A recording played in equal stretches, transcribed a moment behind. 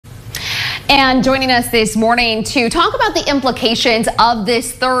And joining us this morning to talk about the implications of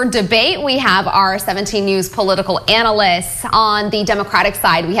this third debate, we have our 17 News political analysts. On the Democratic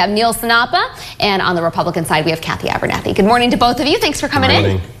side, we have Neil Sinapa, and on the Republican side, we have Kathy Abernathy. Good morning to both of you. Thanks for coming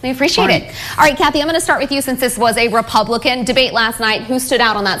in. We appreciate it. All right, Kathy, I'm going to start with you since this was a Republican debate last night. Who stood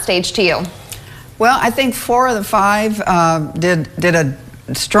out on that stage to you? Well, I think 4 of the 5 did a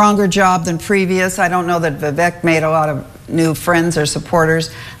stronger job than previous. I don't know that Vivek made a lot of new friends or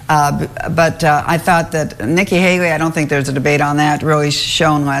supporters, but I thought that Nikki Haley, I don't think there's a debate on that, really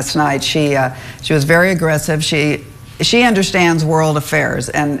shone last night. She was very aggressive. She understands world affairs,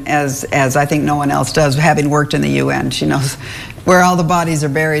 and as I think no one else does, having worked in the UN. She knows where all the bodies are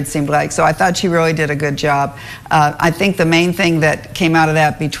buried, seemed like. So I thought she really did a good job. I think the main thing that came out of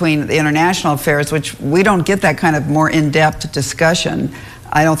that between the international affairs, which we don't get that kind of more in-depth discussion,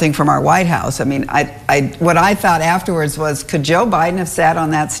 I don't think, from our White House. I mean, what I thought afterwards was, could Joe Biden have sat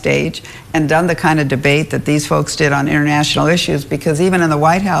on that stage and done the kind of debate that these folks did on international issues? Because even in the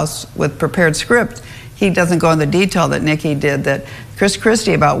White House with prepared script, he doesn't go into detail that Nikki did, that Chris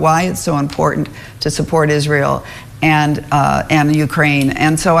Christie, about why it's so important to support Israel and Ukraine.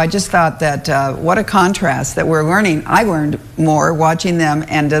 And so I just thought that what a contrast that we're learning. I learned more watching them.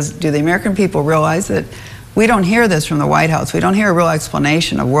 And do the American people realize that we don't hear this from the White House? We don't hear a real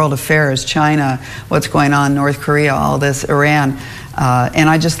explanation of world affairs, China, what's going on, North Korea, all this, Iran. And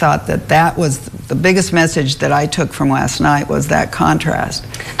I just thought that that was the biggest message that I took from last night, was that contrast.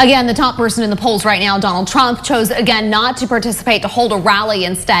 Again, the top person in the polls right now, Donald Trump, chose again not to participate, to hold a rally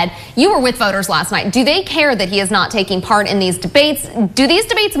instead. You were with voters last night. Do they care that he is not taking part in these debates? Do these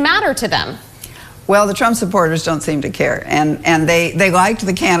debates matter to them? Well, the Trump supporters don't seem to care, and they liked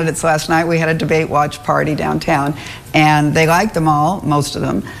the candidates last night. We had a debate watch party downtown, and they liked them all, most of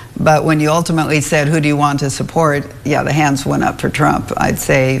them. But when you ultimately said, who do you want to support, yeah, the hands went up for Trump. I'd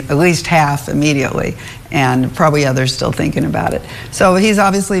say at least half immediately, and probably others still thinking about it. So he's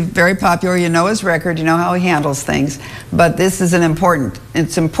obviously very popular. You know his record, you know how he handles things. But this is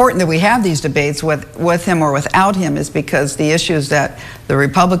it's important that we have these debates with him or without him, is because the issues that the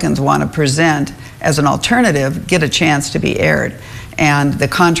Republicans want to present as an alternative get a chance to be aired. And the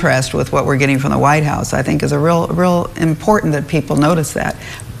contrast with what we're getting from the White House, I think, is a real important that people notice that.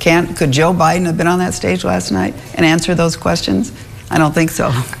 Could Joe Biden have been on that stage last night and answer those questions? I don't think so.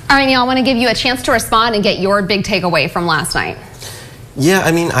 All right, Neil, I want to give you a chance to respond and get your big takeaway from last night. Yeah,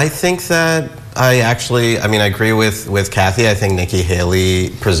 I mean, I think that I agree with Kathy. I think Nikki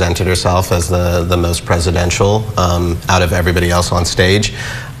Haley presented herself as the most presidential out of everybody else on stage.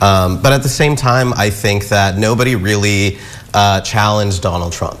 But at the same time, I think that nobody really challenged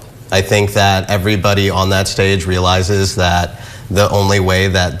Donald Trump. I think that everybody on that stage realizes that the only way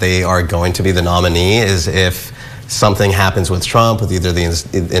that they are going to be the nominee is if something happens with Trump, with either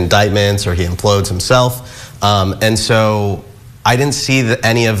the indictments or he implodes himself. And so I didn't see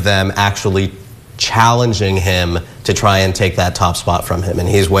any of them actually challenging him to try and take that top spot from him, and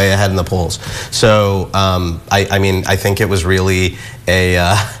he's way ahead in the polls. So I think it was really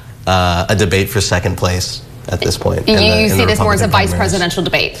a debate for second place at this point. You see this more as a vice presidential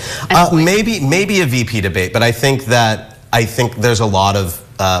debate? Maybe a VP debate, but I think there's a lot of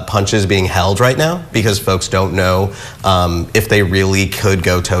punches being held right now because folks don't know if they really could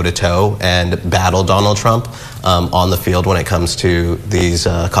go toe-to-toe and battle Donald Trump on the field when it comes to these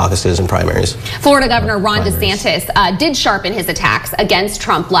caucuses and primaries. Florida Governor Ron DeSantis did sharpen his attacks against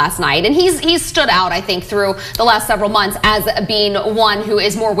Trump last night, and he's stood out, I think, through the last several months as being one who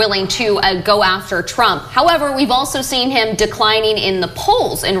is more willing to go after Trump. However, we've also seen him declining in the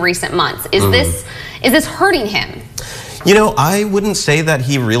polls in recent months. Is this hurting him? You know, I wouldn't say that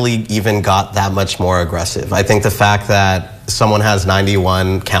he really even got that much more aggressive. I think the fact that someone has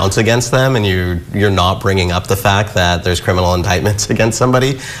 91 counts against them and you're not bringing up the fact that there's criminal indictments against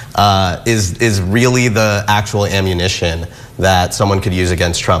somebody is really the actual ammunition that someone could use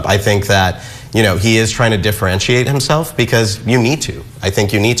against Trump. I think that, you know, he is trying to differentiate himself because you need to. I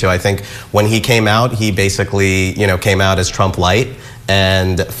think you need to. I think when he came out, he basically, you know, came out as Trump light,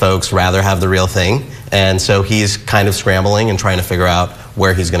 and folks rather have the real thing. And so he's kind of scrambling and trying to figure out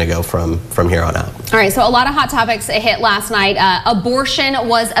where he's going to go from here on out. All right, so a lot of hot topics hit last night. Abortion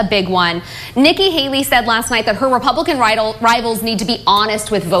was a big one. Nikki Haley said last night that her Republican rivals need to be honest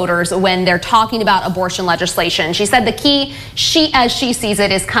with voters when they're talking about abortion legislation. She said the key, as she sees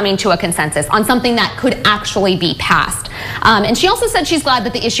it, is coming to a consensus on something that could actually be passed. And she also said she's glad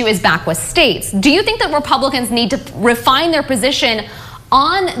that the issue is back with states. Do you think that Republicans need to refine their position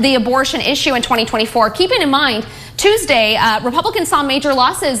on the abortion issue in 2024. Keeping in mind, Tuesday, Republicans saw major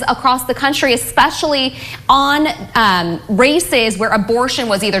losses across the country, especially on races where abortion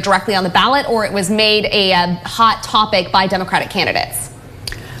was either directly on the ballot or it was made a hot topic by Democratic candidates.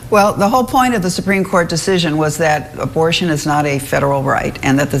 Well, the whole point of the Supreme Court decision was that abortion is not a federal right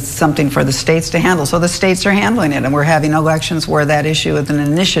and that it's something for the states to handle. So the states are handling it, and we're having elections where that issue is an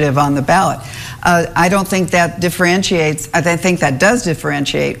initiative on the ballot. I don't think that differentiates. I think that does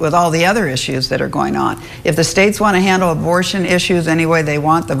differentiate with all the other issues that are going on. If the states want to handle abortion issues any way they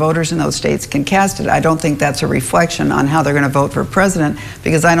want, the voters in those states can cast it. I don't think that's a reflection on how they're going to vote for president,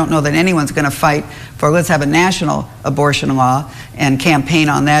 because I don't know that anyone's going to fight for let's have a national abortion law and campaign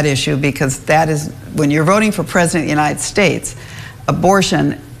on that issue, because that is, when you're voting for president of the United States,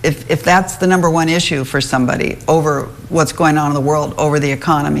 abortion, if that's the #1 issue for somebody over what's going on in the world, over the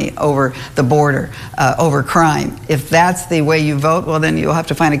economy, over the border, over crime, if that's the way you vote, well, then you'll have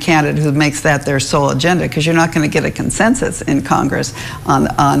to find a candidate who makes that their sole agenda, because you're not going to get a consensus in Congress on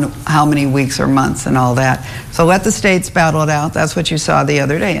how many weeks or months and all that. So let the states battle it out. That's what you saw the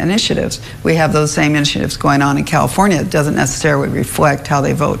other day, initiatives. We have those same initiatives going on in California. It doesn't necessarily reflect how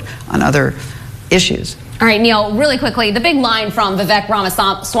they vote on other issues. All right, Neil, really quickly, the big line from Vivek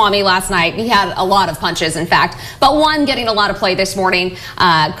Ramaswamy last night, he had a lot of punches, in fact, but one getting a lot of play this morning,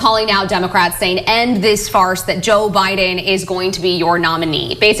 calling out Democrats, saying, end this farce that Joe Biden is going to be your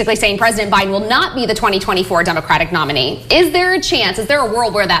nominee. Basically saying President Biden will not be the 2024 Democratic nominee. Is there a chance, is there a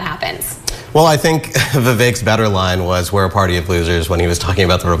world where that happens? Well, I think Vivek's better line was, we're a party of losers, when he was talking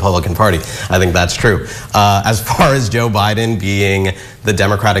about the Republican Party. I think that's true. As far as Joe Biden being the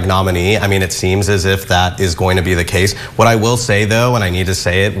Democratic nominee, I mean, it seems as if that is going to be the case. What I will say, though, and I need to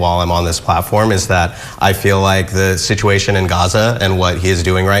say it while I'm on this platform, is that I feel like the situation in Gaza and what he is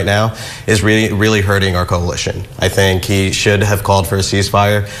doing right now is really hurting our coalition. I think he should have called for a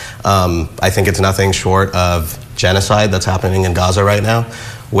ceasefire. I think it's nothing short of genocide that's happening in Gaza right now,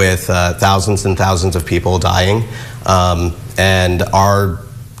 with thousands and thousands of people dying. And our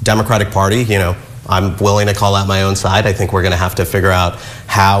Democratic Party, you know, I'm willing to call out my own side. I think we're going to have to figure out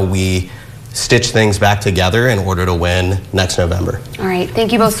how we stitch things back together in order to win next November. All right,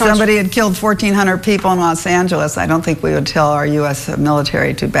 thank you both so much. Somebody had killed 1,400 people in Los Angeles. I don't think we would tell our U.S.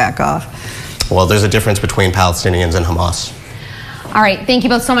 military to back off. Well, there's a difference between Palestinians and Hamas. All right, thank you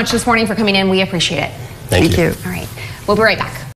both so much this morning for coming in. We appreciate it. Thank you. All right, we'll be right back.